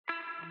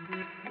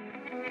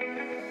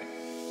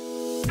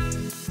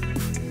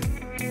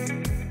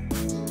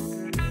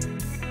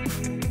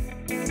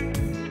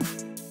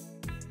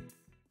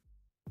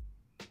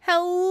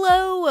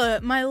Hello,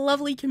 my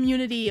lovely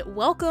community.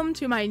 Welcome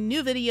to my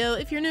new video.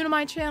 If you're new to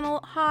my channel,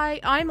 hi,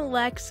 I'm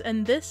Lex,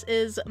 and this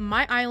is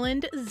my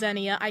island,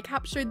 Zinnia. I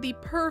captured the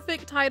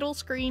perfect title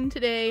screen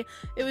today.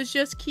 It was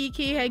just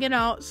Kiki hanging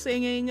out,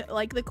 singing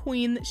like the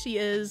queen that she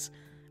is.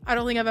 I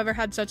don't think I've ever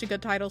had such a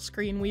good title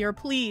screen. We are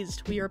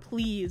pleased. We are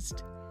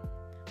pleased.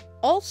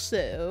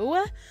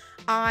 Also,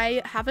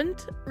 I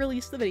haven't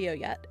released the video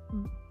yet,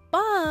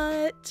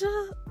 but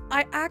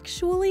I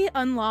actually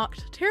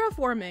unlocked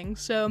terraforming,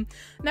 so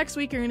next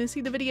week you're going to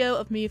see the video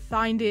of me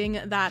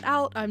finding that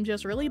out. I'm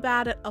just really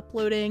bad at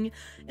uploading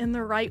in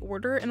the right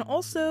order, and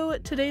also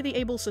today the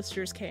Able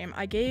sisters came.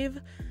 I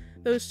gave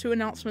those two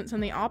announcements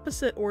in the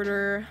opposite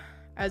order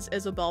as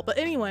Isabel, but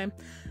anyway,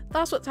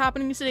 that's what's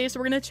happening today, so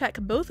we're going to check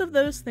both of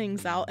those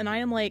things out, and I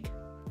am like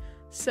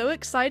so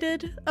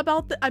excited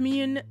about I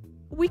mean,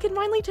 we can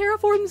finally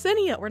terraform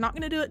Zinnia. We're not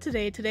going to do it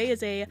today. Today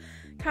is a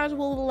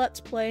casual little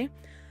let's play,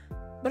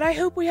 but I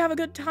hope we have a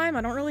good time.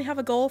 I don't really have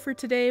a goal for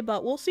today,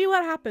 but we'll see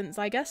what happens.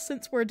 I guess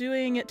since we're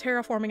doing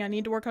terraforming, I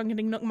need to work on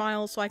getting Nook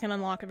Miles so I can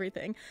unlock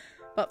everything.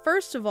 But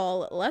first of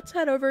all, let's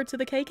head over to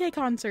the KK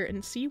concert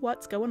and see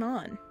what's going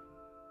on.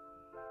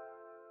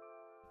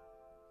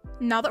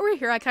 Now that we're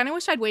here, I kind of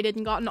wish I'd waited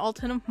and gotten all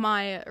 10 of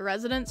my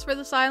residents for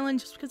this island,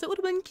 just because it would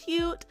have been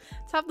cute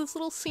to have this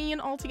little scene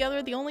all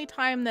together. The only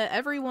time that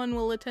everyone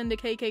will attend a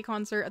KK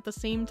concert at the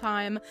same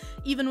time,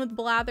 even with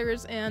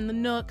Blathers and the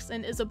Nooks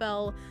and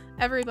Isabel,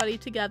 everybody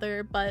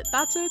together, but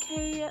that's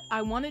okay.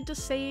 I wanted to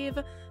save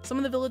some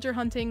of the villager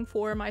hunting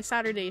for my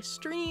Saturday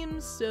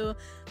streams, so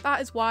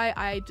that is why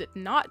I did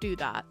not do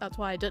that. That's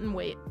why I didn't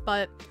wait,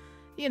 but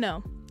you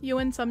know, you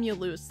win some, you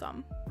lose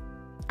some.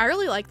 I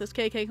really like this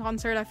KK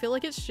concert. I feel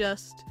like it's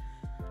just,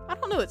 I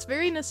don't know, it's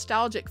very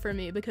nostalgic for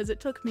me because it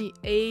took me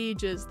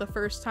ages the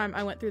first time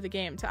I went through the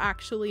game to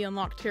actually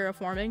unlock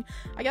terraforming.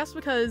 I guess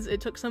because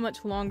it took so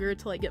much longer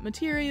to like get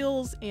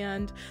materials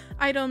and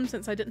items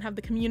since I didn't have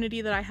the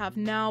community that I have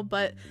now,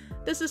 but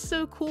this is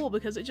so cool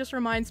because it just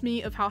reminds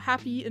me of how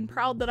happy and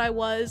proud that I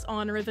was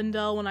on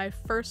Rivendell when I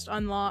first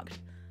unlocked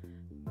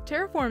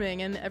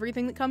terraforming and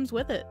everything that comes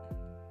with it.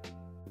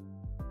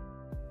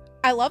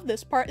 I love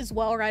this part as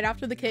well right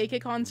after the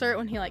KK concert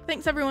when he like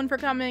thanks everyone for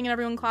coming and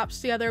everyone claps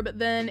together, but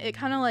then it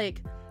kind of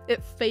like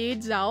it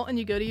fades out and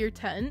you go to your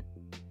tent.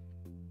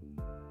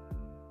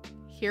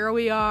 Here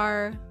we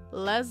are,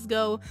 let's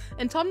go.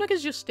 And Tom Nook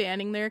is just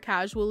standing there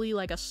casually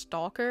like a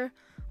stalker.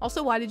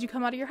 Also, why did you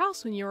come out of your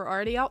house when you were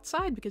already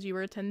outside? Because you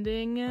were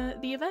attending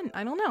the event.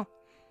 I don't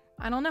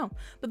know.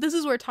 But this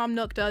is where Tom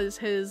Nook does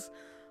his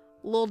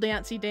little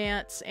dancey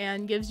dance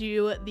and gives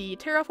you the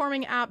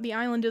terraforming app, the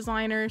island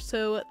designer.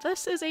 So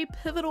this is a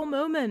pivotal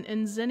moment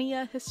in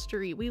Zinnia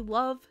history. We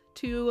love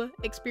to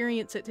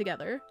experience it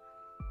together.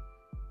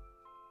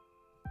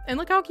 And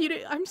look how cute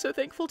I'm so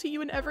thankful to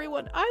you and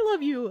everyone. I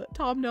love you,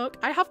 Tom Nook.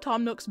 I have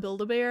Tom Nook's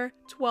Build-A-Bear.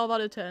 12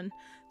 out of 10.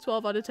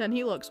 12 out of 10.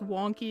 He looks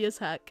wonky as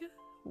heck.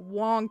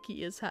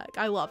 Wonky as heck.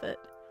 I love it.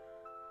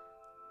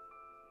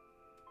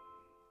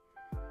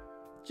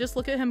 Just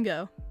look at him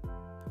go.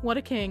 What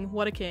a king.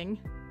 What a king.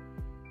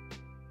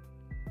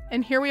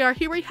 And here we are,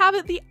 here we have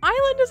it, the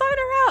Island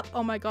Designer app!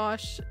 Oh my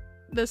gosh,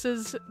 this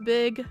is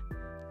big.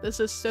 This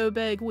is so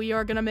big. We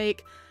are gonna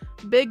make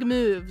big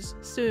moves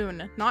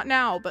soon. Not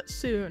now, but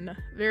soon.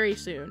 Very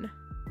soon.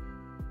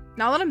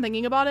 Now that I'm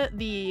thinking about it,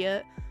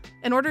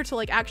 in order to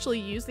like actually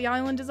use the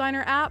Island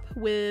Designer app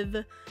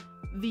with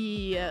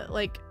the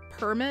like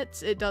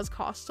permits, it does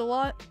cost a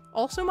lot.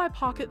 Also, my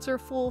pockets are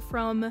full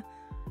from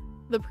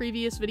the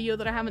previous video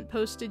that I haven't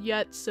posted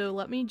yet, so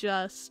let me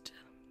just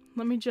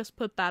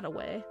put that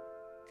away.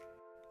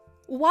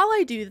 While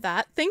I do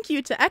that, thank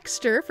you to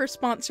Exter for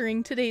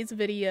sponsoring today's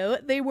video.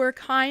 They were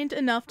kind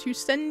enough to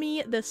send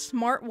me this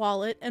smart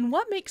wallet, and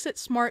what makes it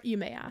smart, you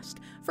may ask?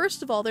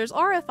 First of all, there's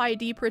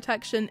RFID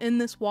protection in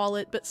this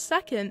wallet, but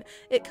second,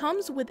 it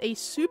comes with a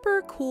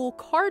super cool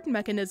card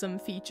mechanism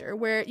feature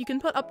where you can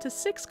put up to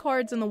 6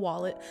 cards in the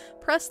wallet,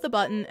 press the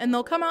button, and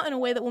they'll come out in a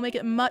way that will make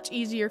it much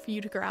easier for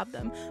you to grab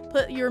them.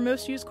 Put your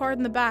most used card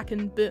in the back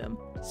and boom.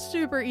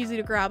 Super easy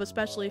to grab,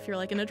 especially if you're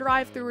like in a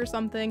drive-thru or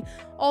something.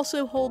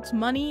 Also holds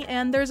money,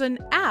 and there's an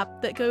app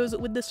that goes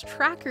with this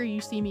tracker you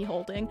see me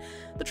holding.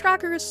 The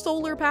tracker is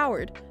solar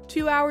powered.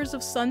 2 hours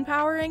of sun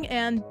powering,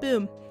 and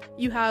boom,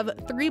 you have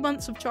 3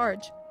 months of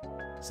charge.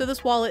 So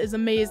this wallet is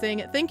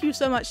amazing. Thank you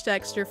so much,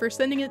 Dexter, for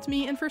sending it to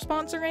me and for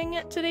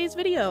sponsoring today's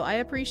video. I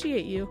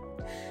appreciate you.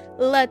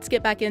 Let's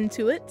get back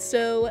into it.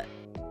 So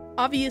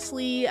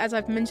obviously, as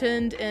I've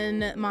mentioned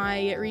in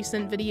my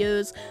recent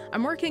videos,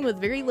 I'm working with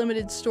very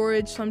limited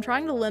storage, so I'm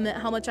trying to limit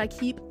how much I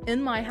keep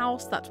in my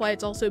house. That's why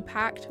it's also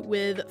packed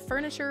with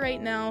furniture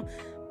right now,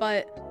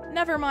 but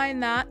never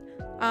mind that.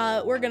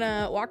 We're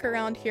gonna walk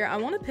around here. I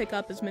want to pick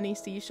up as many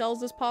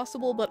seashells as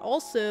possible, but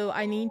also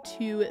I need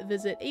to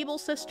visit Able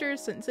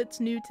Sisters since it's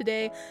new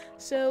today,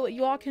 so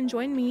you all can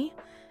join me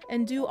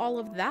and do all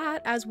of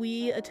that as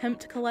we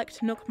attempt to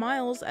collect Nook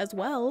Miles as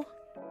well.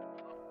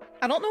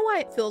 I don't know why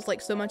it feels like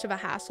so much of a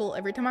hassle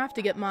every time I have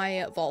to get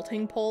my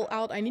vaulting pole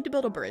out. I need to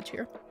build a bridge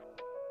here.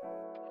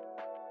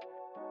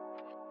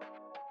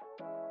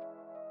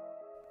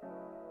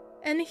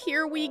 And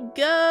here we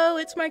go,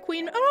 it's my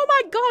queen. Oh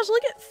my gosh,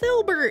 look at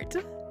Filbert!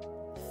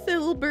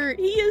 Filbert,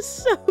 he is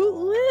so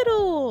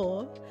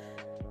little!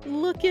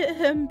 Look at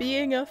him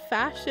being a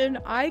fashion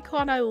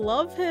icon, I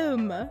love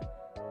him!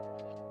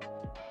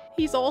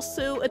 He's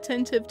also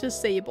attentive to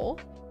Sable.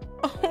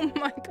 Oh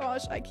my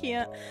gosh, I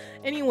can't.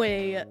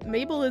 Anyway,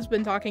 Mabel has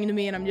been talking to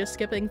me and I'm just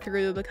skipping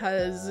through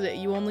because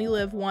you only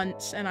live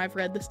once and I've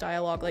read this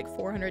dialogue like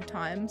 400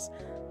 times.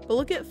 But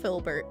look at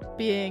Filbert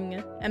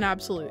being an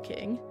absolute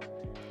king.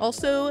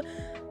 Also,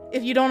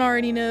 if you don't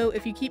already know,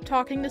 if you keep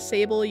talking to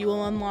Sable, you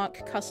will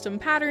unlock custom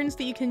patterns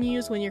that you can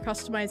use when you're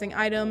customizing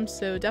items,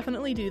 so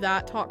definitely do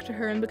that, talk to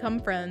her and become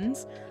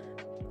friends.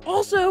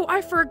 Also,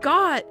 I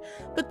forgot,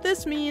 but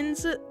this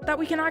means that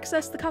we can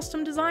access the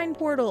custom design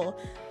portal.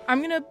 I'm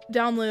gonna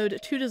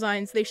download 2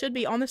 designs. They should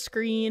be on the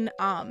screen.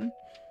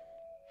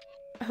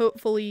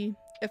 Hopefully,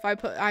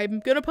 I'm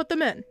gonna put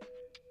them in.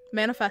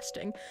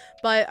 Manifesting.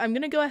 But I'm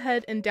gonna go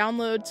ahead and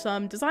download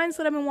some designs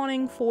that I've been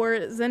wanting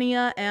for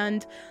Zinnia,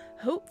 and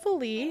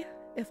hopefully,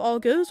 if all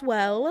goes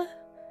well,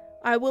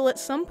 I will at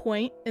some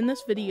point in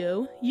this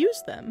video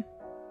use them.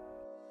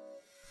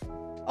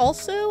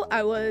 Also,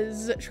 I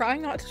was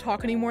trying not to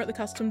talk anymore at the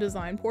custom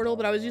design portal,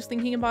 but I was just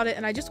thinking about it,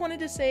 and I just wanted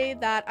to say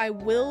that I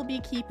will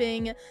be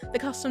keeping the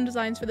custom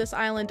designs for this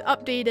island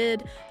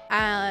updated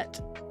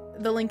at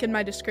the link in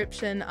my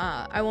description.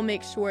 I will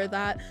make sure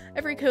that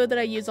every code that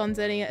I use on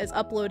Zinnia is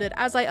uploaded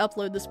as I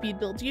upload the speed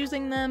builds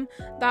using them.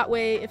 That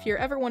way, if you're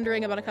ever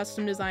wondering about a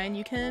custom design,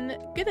 you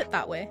can get it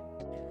that way.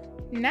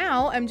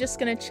 Now, I'm just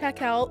gonna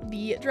check out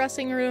the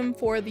dressing room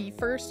for the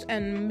first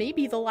and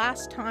maybe the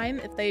last time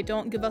if they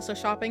don't give us a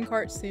shopping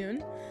cart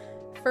soon.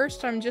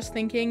 First, I'm just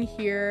thinking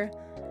here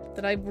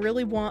that I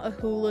really want a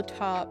hula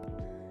top,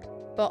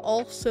 but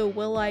also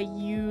will I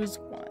use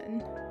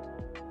one?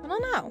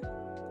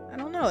 I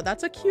don't know.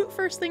 That's a cute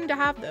first thing to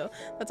have though.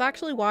 That's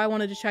actually why I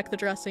wanted to check the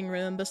dressing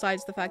room,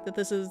 besides the fact that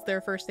this is their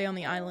first day on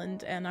the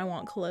island and I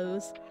want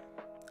clothes.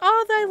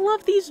 Oh, I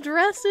love these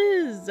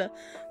dresses!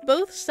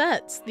 Both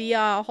sets, the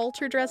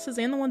halter dresses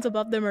and the ones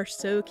above them are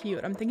so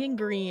cute. I'm thinking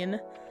green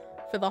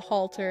for the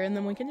halter, and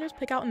then we can just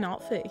pick out an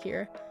outfit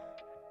here.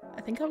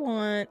 I think I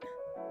want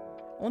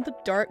the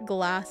dark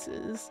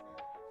glasses.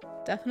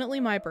 Definitely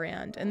my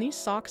brand. And these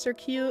socks are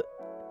cute,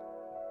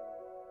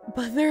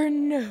 but there are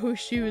no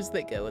shoes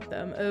that go with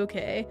them.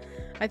 Okay.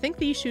 I think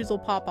these shoes will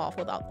pop off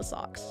without the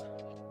socks.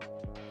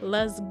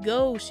 Let's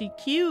go, she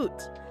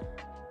cute!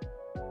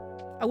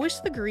 I wish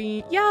the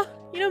green, yeah,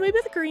 you know, maybe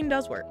the green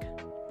does work.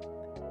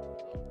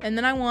 And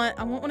then I want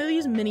one of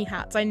these mini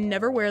hats. I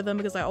never wear them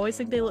because I always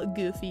think they look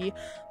goofy,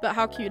 but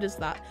how cute is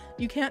that?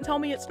 You can't tell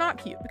me it's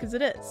not cute because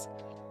it is.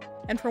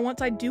 And for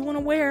once I do want to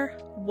wear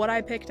what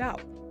I picked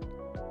out.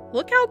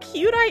 Look how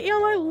cute I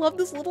am, I love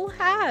this little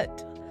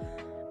hat.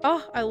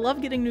 Oh, I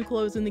love getting new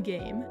clothes in the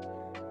game.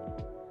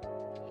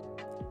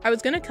 I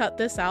was gonna cut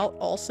this out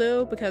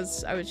also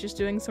because I was just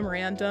doing some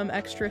random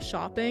extra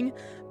shopping,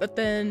 but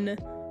then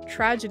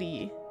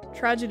tragedy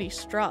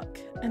struck,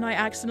 and I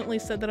accidentally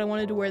said that I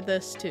wanted to wear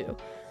this too.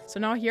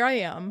 So now here I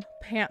am,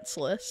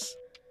 pantsless.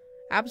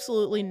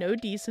 Absolutely no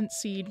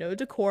decency, no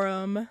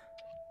decorum.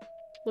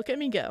 Look at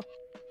me go.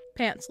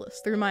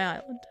 Pantsless through my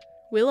island.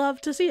 We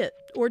love to see it,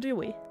 or do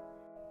we?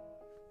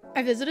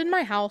 I visited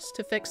my house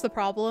to fix the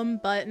problem,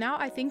 but now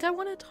I think I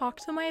want to talk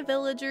to my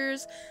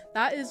villagers.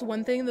 That is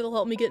one thing that'll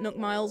help me get Nook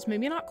Miles,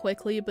 maybe not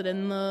quickly, but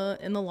in the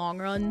long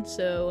run,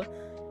 so...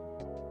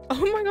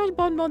 Oh my gosh,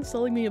 Bonbon's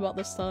telling me about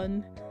the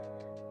sun.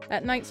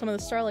 At night, some of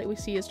the starlight we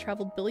see has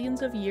traveled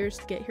billions of years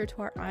to get here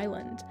to our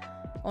island.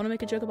 I want to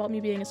make a joke about me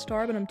being a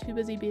star, but I'm too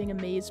busy being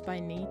amazed by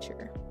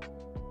nature.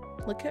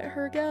 Look at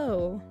her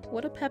go.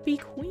 What a peppy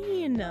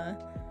queen.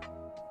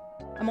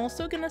 I'm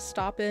also gonna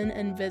stop in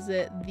and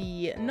visit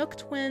the Nook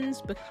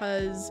twins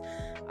because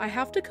I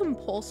have to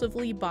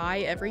compulsively buy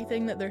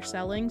everything that they're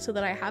selling so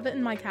that I have it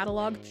in my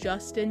catalog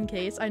just in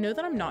case. I know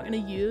that I'm not gonna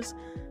use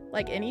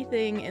like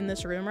anything in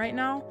this room right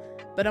now,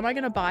 but am I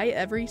gonna buy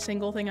every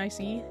single thing I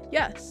see?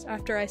 Yes,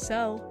 after I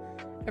sell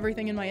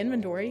everything in my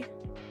inventory.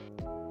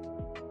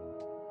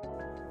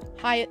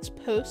 Hi, it's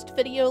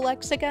post-video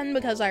Lex again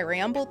because I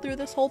rambled through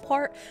this whole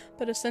part,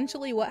 but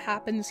essentially what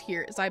happens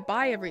here is I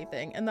buy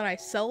everything and then I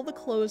sell the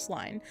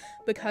clothesline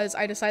because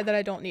I decide that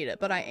I don't need it,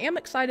 but I am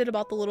excited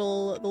about the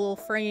little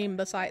frame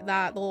beside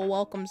that, the little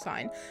welcome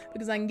sign,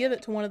 because I can give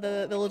it to one of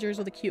the villagers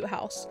with a cute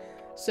house.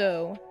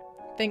 So,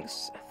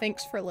 thanks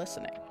for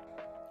listening.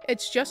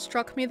 It's just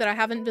struck me that I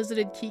haven't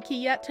visited Kiki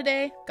yet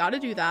today. Gotta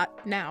do that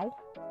now.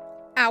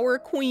 Our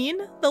queen,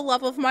 the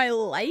love of my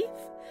life.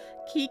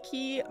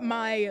 Kiki,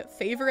 my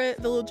favorite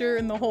villager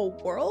in the whole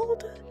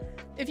world.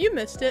 If you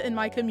missed it in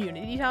my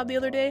community tab the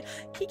other day,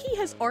 Kiki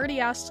has already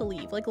asked to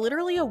leave, like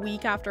literally a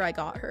week after I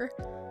got her.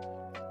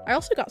 I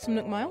also got some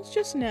Nook Miles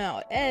just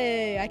now.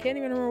 Hey, I can't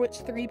even remember which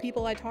 3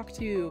 people I talked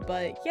to,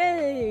 but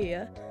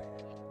yay!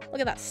 Look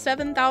at that,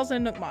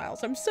 7,000 Nook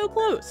Miles. I'm so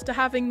close to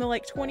having the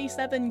like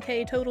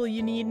 27k total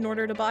you need in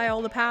order to buy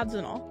all the pads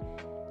and all.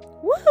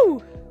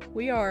 Woo!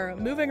 We are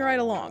moving right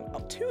along. Oh,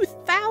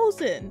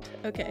 2,000!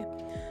 Okay,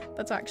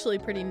 that's actually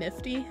pretty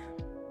nifty.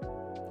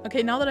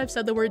 Okay, now that I've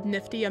said the word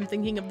nifty, I'm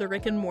thinking of the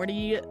Rick and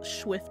Morty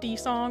Swifty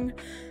song.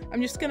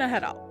 I'm just gonna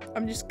head out.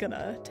 I'm just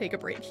gonna take a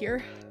break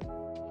here.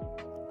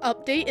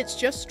 Update, it's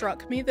just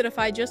struck me that if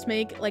I just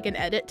make like an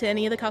edit to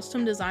any of the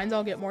custom designs,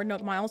 I'll get more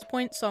Nook Miles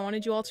points, so I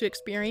wanted you all to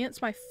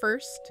experience my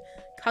first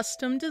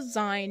custom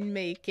design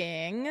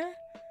making.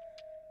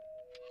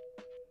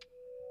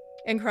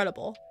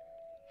 Incredible.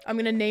 I'm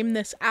gonna name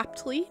this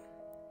aptly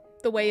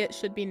the way it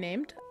should be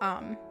named.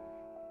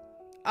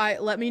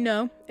 Let me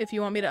know if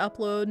you want me to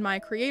upload my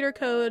creator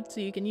code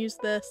so you can use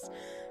this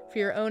for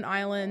your own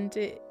island.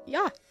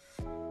 Yeah.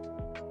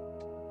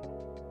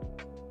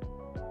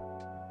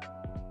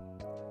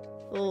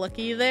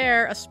 Looky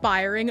there,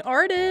 aspiring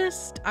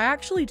artist. I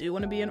actually do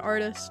want to be an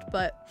artist,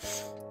 but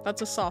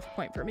that's a soft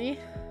point for me.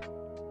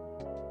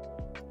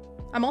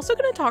 I'm also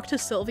going to talk to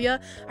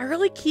Sylvia. I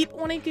really keep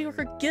wanting to give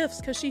her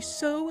gifts because she's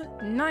so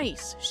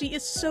nice. She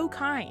is so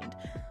kind,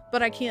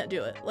 but I can't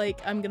do it.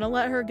 Like, I'm going to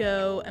let her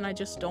go, and I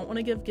just don't want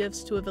to give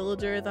gifts to a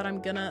villager that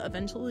I'm going to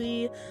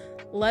eventually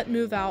let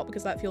move out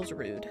because that feels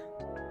rude.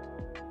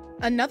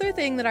 Another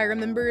thing that I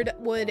remembered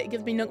would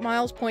give me Nook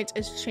Miles points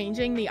is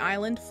changing the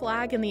island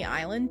flag and the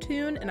island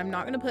tune, and I'm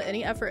not going to put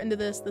any effort into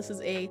this. This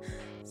is a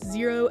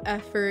 0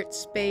 effort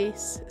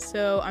space,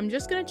 so I'm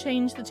just going to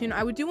change the tune.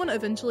 I do want to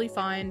eventually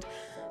find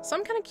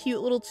some kind of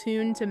cute little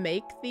tune to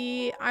make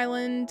the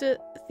island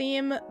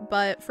theme,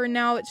 but for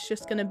now it's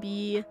just going to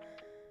be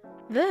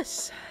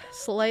this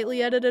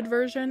slightly edited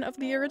version of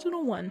the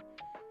original one.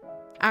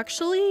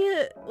 Actually,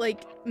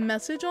 like,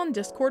 message on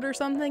Discord or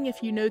something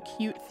if you know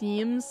cute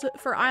themes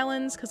for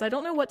islands, because I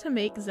don't know what to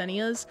make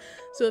Zinnia's.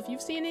 So if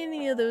you've seen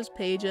any of those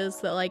pages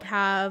that, like,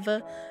 have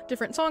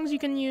different songs you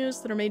can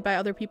use that are made by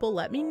other people,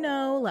 let me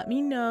know. Let me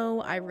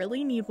know. I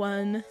really need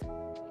one.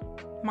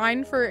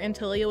 Mine for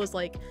Antilia was,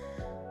 like,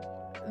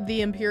 the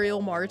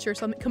Imperial March or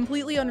something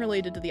completely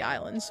unrelated to the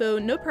island. So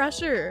no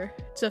pressure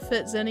to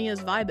fit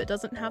Zinnia's vibe. It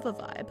doesn't have a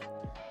vibe.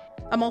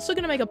 I'm also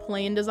going to make a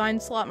plain design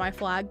slot my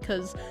flag,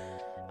 because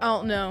I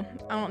don't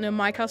know,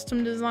 my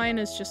custom design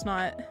is just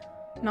not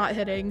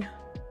hitting.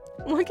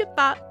 Look at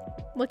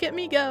that. Look at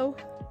me go.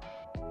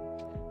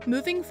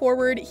 Moving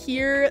forward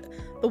here,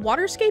 the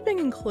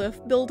waterscaping and cliff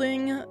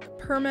building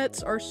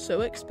permits are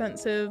so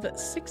expensive.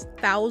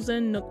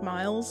 6,000 Nook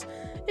Miles.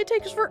 It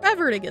takes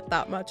forever to get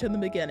that much in the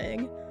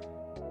beginning.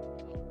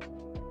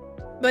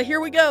 But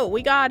here we go.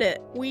 We got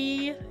it.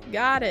 We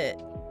got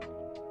it.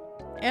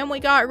 And we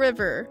got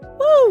river.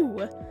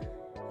 Woo!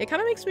 It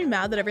kind of makes me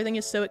mad that everything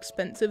is so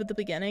expensive at the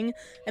beginning,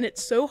 and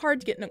it's so hard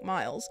to get Nook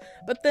Miles.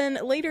 But then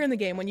later in the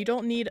game, when you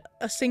don't need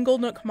a single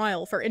Nook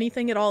Mile for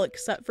anything at all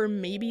except for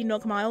maybe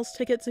Nook Miles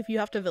tickets if you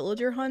have to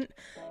villager hunt,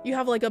 you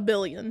have like a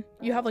billion.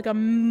 You have like a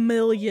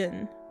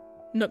million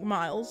Nook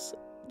Miles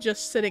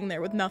just sitting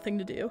there with nothing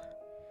to do.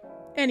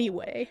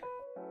 Anyway.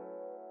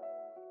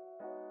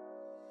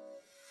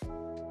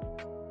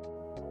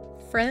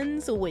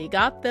 Friends, we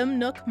got them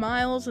Nook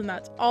Miles, and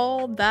that's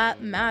all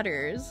that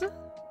matters.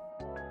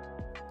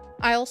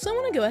 I also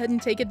want to go ahead and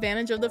take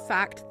advantage of the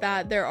fact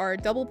that there are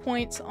double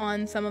points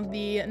on some of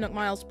the Nook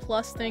Miles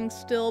Plus things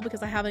still,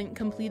 because I haven't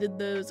completed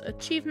those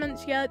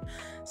achievements yet.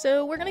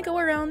 So we're going to go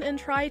around and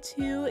try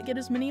to get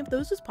as many of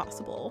those as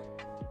possible.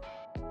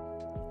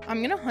 I'm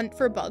going to hunt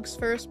for bugs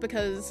first,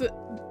 because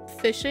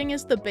fishing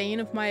is the bane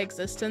of my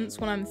existence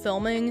when I'm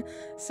filming,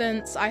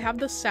 since I have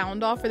the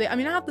sound off for the- I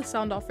have the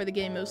sound off for the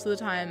game most of the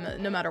time,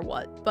 no matter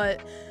what, but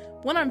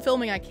when I'm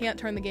filming, I can't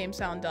turn the game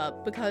sound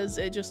up because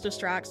it just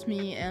distracts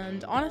me,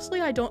 and honestly,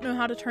 I don't know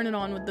how to turn it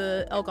on with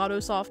the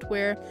Elgato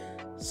software,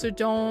 so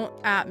don't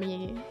at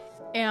me.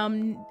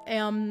 Am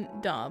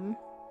dumb.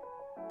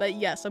 But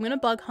yes, I'm gonna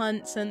bug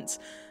hunt since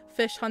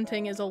fish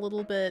hunting is a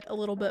little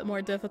bit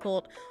more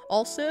difficult.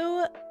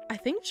 Also, I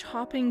think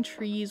chopping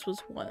trees was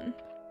one.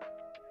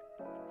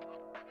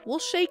 We'll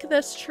shake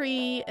this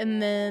tree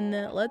and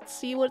then let's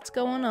see what's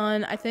going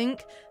on. I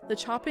think the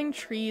chopping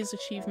trees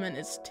achievement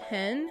is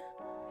 10.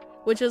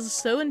 Which is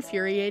so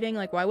infuriating.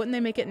 Like, why wouldn't they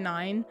make it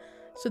 9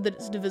 so that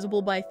it's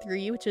divisible by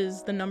 3, which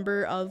is the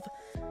number of—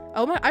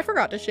 oh my, I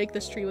forgot to shake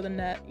this tree with a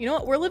net. You know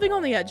what? We're living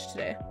on the edge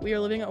today.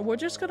 We're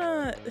just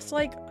gonna— it's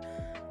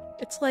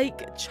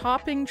like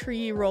chopping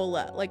tree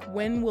roulette. Like,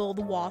 when will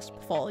the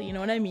wasp fall? You know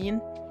what I mean?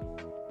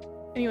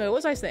 Anyway, what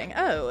was I saying?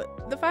 Oh,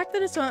 the fact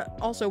that it's not—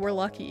 also, we're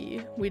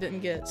lucky we didn't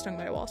get stung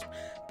by a wasp.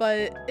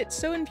 But it's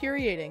so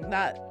infuriating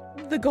that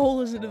the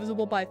goal isn't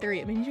divisible by 3.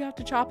 It means you have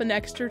to chop an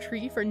extra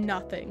tree for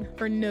nothing,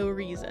 for no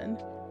reason.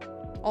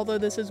 Although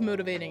this is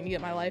motivating to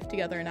get my life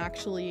together and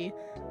actually,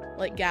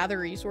 like, gather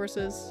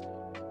resources.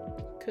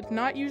 Could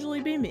not usually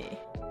be me.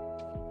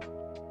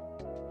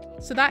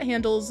 So that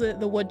handles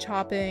the wood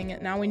chopping.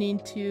 Now we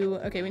need to—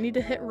 okay, we need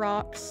to hit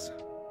rocks.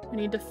 We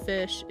need to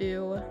fish.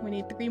 Ew. We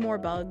need 3 more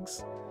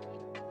bugs.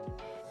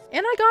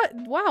 And I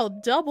got, wow,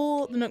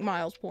 double the Nook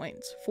Miles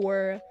points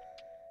for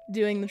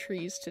doing the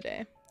trees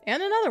today.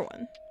 And another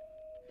one.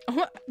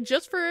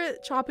 Just for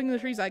chopping the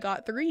trees, I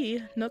got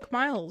 3 Nook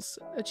Miles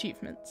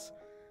achievements.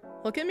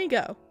 Look at me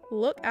go.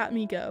 Look at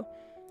me go.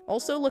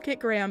 Also, look at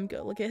Graham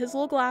go. Look at his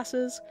little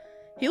glasses.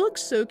 He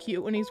looks so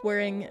cute when he's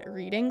wearing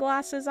reading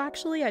glasses,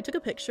 actually. I took a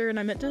picture and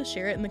I meant to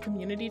share it in the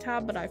community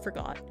tab, but I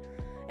forgot.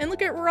 And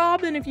look at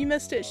Robin, if you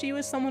missed it. She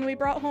was someone we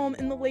brought home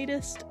in the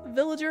latest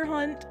villager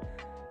hunt.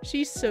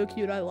 She's so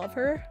cute. I love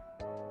her.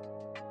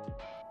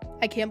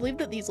 I can't believe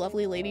that these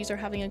lovely ladies are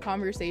having a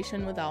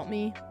conversation without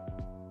me.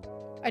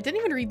 I didn't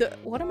even read the-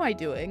 what am I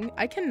doing?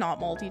 I cannot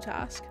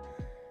multitask.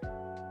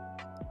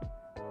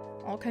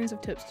 All kinds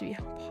of tips to be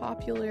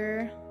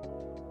popular.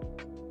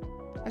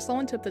 I saw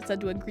one tip that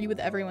said to agree with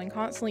everyone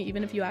constantly,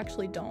 even if you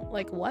actually don't.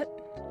 Like, what?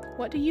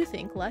 What do you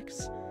think,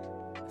 Lex?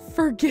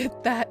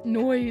 Forget that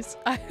noise.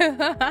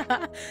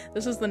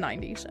 This is the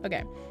 90s.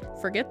 Okay.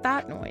 Forget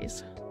that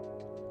noise.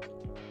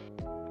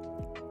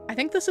 I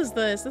think this is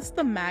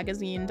the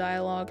magazine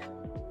dialogue?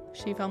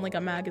 She found like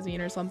a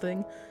magazine or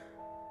something.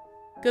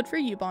 Good for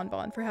you, Bon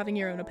Bon, for having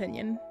your own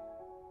opinion.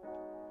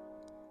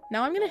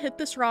 Now I'm gonna hit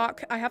this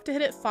rock. I have to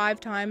hit it 5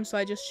 times, so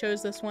I just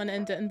chose this one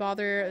and didn't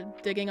bother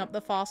digging up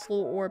the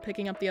fossil or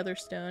picking up the other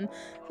stone.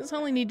 This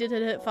only needed to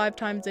hit it 5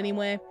 times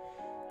anyway.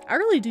 I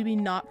really do be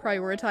not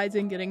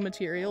prioritizing getting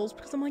materials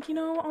because I'm like, you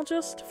know, I'll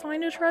just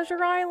find a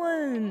treasure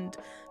island.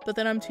 But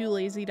then I'm too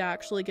lazy to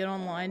actually get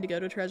online to go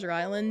to Treasure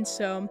Island,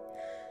 so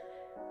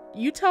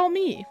you tell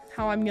me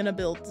how I'm gonna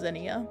build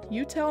Zinnia.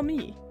 You tell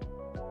me.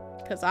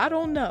 Because I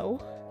don't know.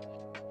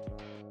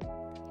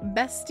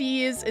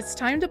 Besties, it's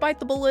time to bite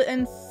the bullet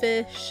and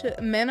fish.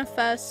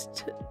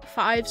 Manifest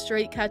 5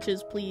 straight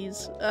catches,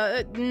 please.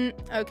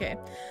 Okay.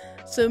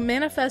 So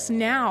manifest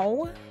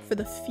now for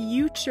the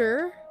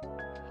future.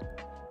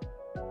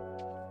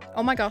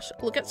 Oh my gosh,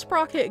 look at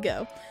Sprocket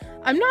go.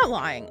 I'm not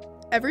lying.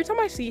 Every time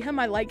I see him,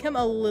 I like him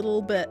a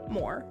little bit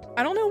more.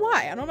 I don't know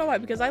why. I don't know why,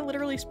 because I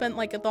literally spent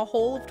like the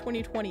whole of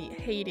 2020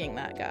 hating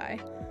that guy.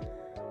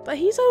 But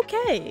he's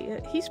okay.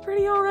 He's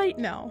pretty alright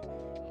now.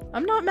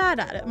 I'm not mad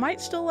at it.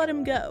 Might still let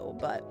him go,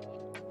 but...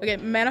 Okay,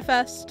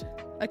 manifest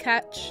a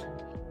catch.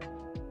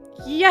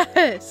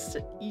 Yes!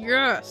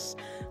 Yes!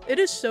 It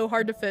is so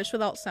hard to fish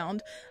without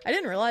sound. I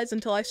didn't realize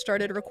until I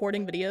started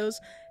recording videos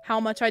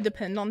how much I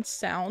depend on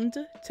sound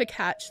to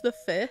catch the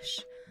fish,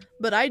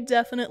 but I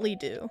definitely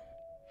do.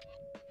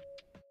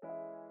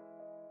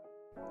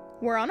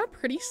 We're on a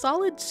pretty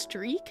solid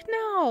streak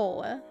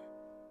now.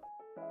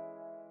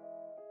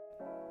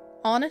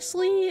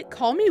 Honestly,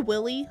 call me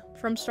Willy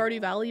from Stardew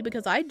Valley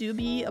because I do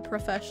be a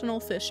professional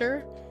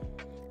fisher.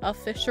 A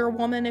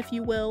fisherwoman, if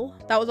you will.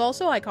 That was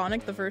also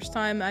iconic the first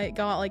time I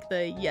got like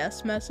the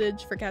yes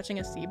message for catching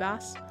a sea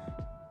bass.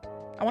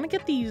 I want to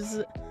get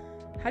these...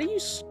 How do you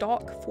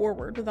stalk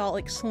forward without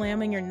like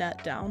slamming your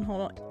net down?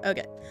 Hold on.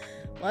 Okay.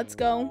 Let's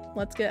go.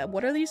 Let's get...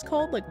 What are these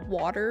called? Like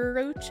water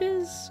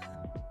roaches?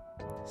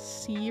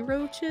 Sea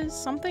roaches?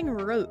 Something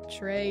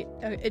roach, right?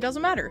 It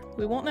doesn't matter.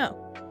 We won't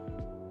know.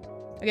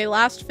 Okay,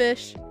 last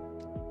fish.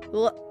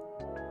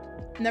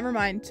 Never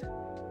mind.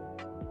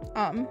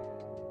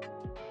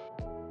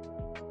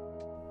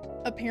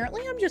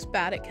 Apparently I'm just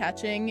bad at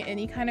catching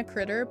any kind of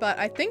critter, but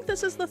I think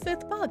this is the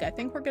 5th bug. I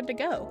think we're good to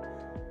go.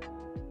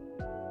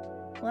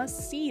 Let's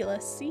see.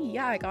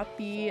 Yeah, I got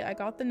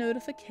the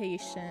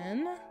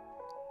notification.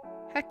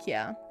 Heck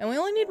yeah. And we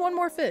only need 1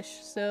 more fish,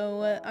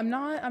 so I'm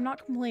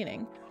not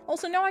complaining.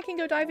 Also, now I can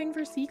go diving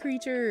for sea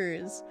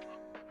creatures.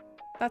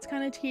 That's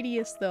kind of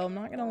tedious though, I'm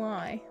not gonna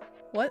lie.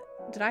 What?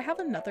 Did I have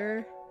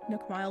another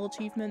Nook Mile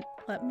achievement?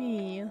 Let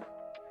me...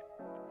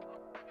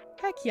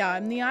 Heck yeah,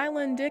 I'm the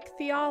island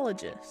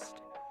ichthyologist.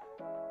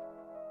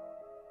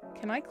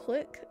 Can I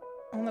click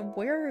on the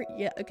where?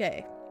 Yeah,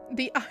 okay.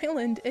 The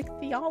island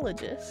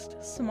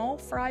ichthyologist. Small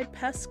fry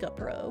pesca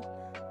pro.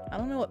 I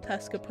don't know what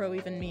pesca pro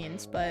even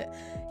means, but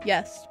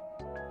yes.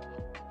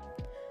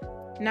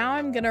 Now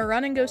I'm gonna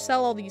run and go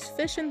sell all these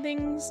fish and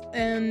things,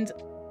 and...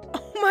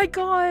 Oh my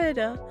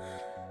god!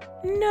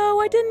 No,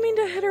 I didn't mean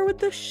to hit her with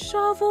the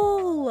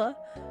shovel!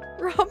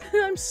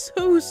 Robin, I'm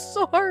so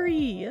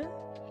sorry!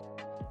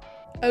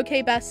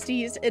 Okay,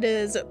 besties, it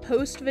is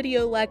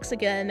post-video Lex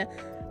again.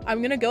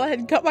 I'm gonna go ahead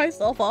and cut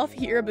myself off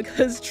here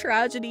because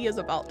tragedy is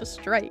about to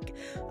strike.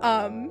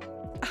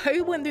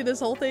 I went through this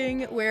whole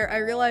thing where I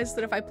realized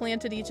that if I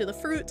planted each of the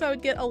fruits, I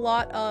would get a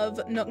lot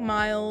of Nook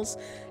Miles,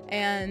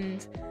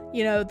 and,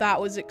 you know,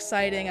 that was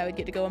exciting. I would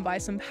get to go and buy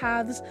some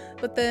paths,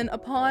 but then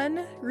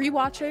upon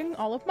rewatching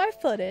all of my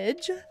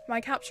footage,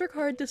 my capture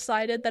card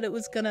decided that it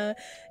was gonna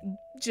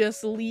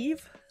just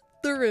leave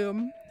the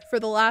room for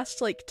the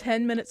last, like,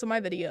 10 minutes of my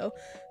video.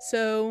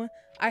 So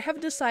I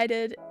have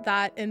decided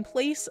that in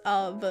place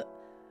of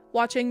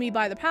watching me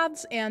buy the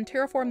paths and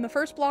terraform the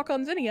first block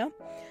on Zinnia,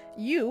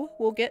 you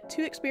will get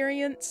to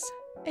experience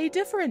a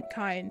different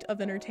kind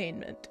of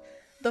entertainment.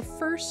 The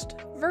first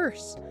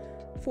verse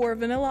for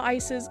Vanilla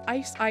Ice's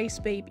Ice Ice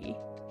Baby.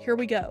 Here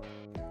we go.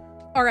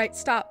 Alright,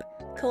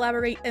 stop.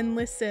 Collaborate and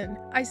listen.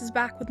 Ice is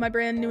back with my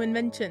brand new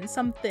invention.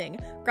 Something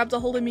grabs a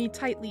hold of me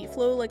tightly.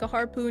 Flow like a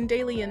harpoon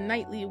daily and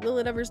nightly. Will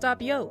it ever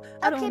stop? Yo,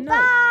 I don't know.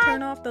 bye.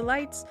 Turn off the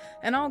lights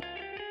and I'll